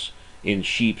wolves in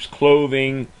sheep's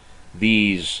clothing,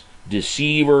 these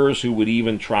deceivers who would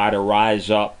even try to rise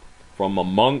up from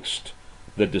amongst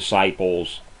the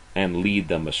disciples and lead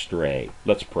them astray.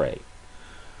 Let's pray.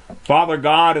 Father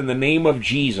God, in the name of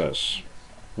Jesus,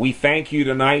 we thank you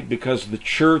tonight because the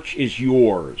church is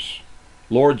yours.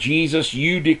 Lord Jesus,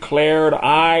 you declared,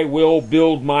 I will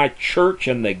build my church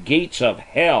and the gates of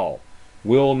hell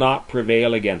will not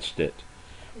prevail against it.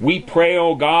 We pray,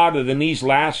 O God, that in these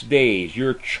last days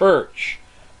your church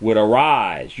would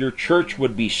arise, your church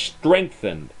would be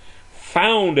strengthened,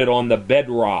 founded on the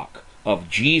bedrock of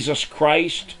Jesus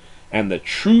Christ and the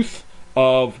truth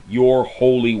of your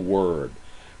holy word.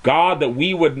 God, that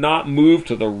we would not move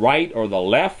to the right or the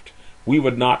left, we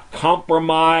would not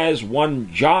compromise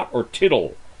one jot or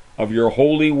tittle of your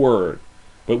holy word,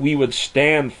 but we would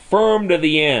stand firm to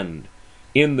the end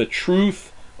in the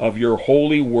truth of your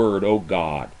holy word, O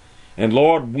God. And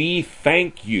Lord, we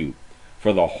thank you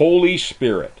for the Holy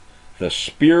Spirit, the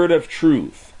Spirit of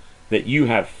truth that you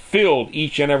have filled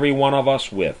each and every one of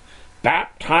us with.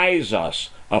 Baptize us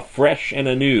afresh and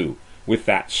anew with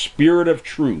that Spirit of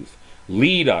truth.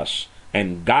 Lead us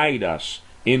and guide us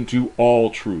into all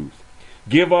truth.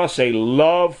 Give us a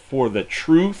love for the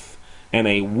truth and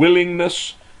a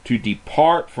willingness to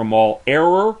depart from all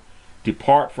error,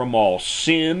 depart from all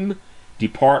sin,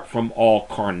 depart from all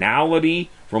carnality,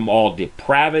 from all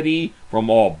depravity, from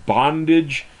all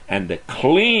bondage, and to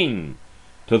cling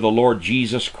to the Lord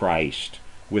Jesus Christ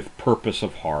with purpose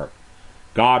of heart.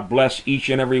 God bless each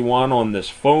and every one on this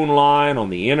phone line, on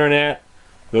the internet,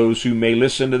 those who may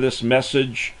listen to this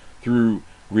message through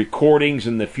recordings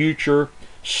in the future.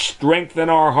 Strengthen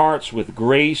our hearts with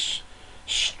grace.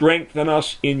 Strengthen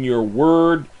us in your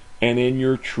word and in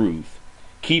your truth.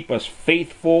 Keep us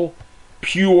faithful,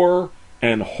 pure,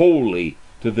 and holy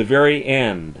to the very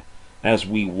end as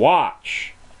we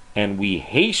watch and we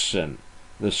hasten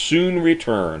the soon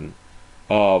return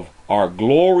of our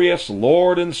glorious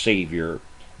Lord and Savior,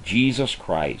 Jesus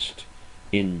Christ.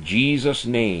 In Jesus'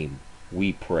 name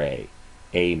we pray.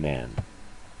 Amen.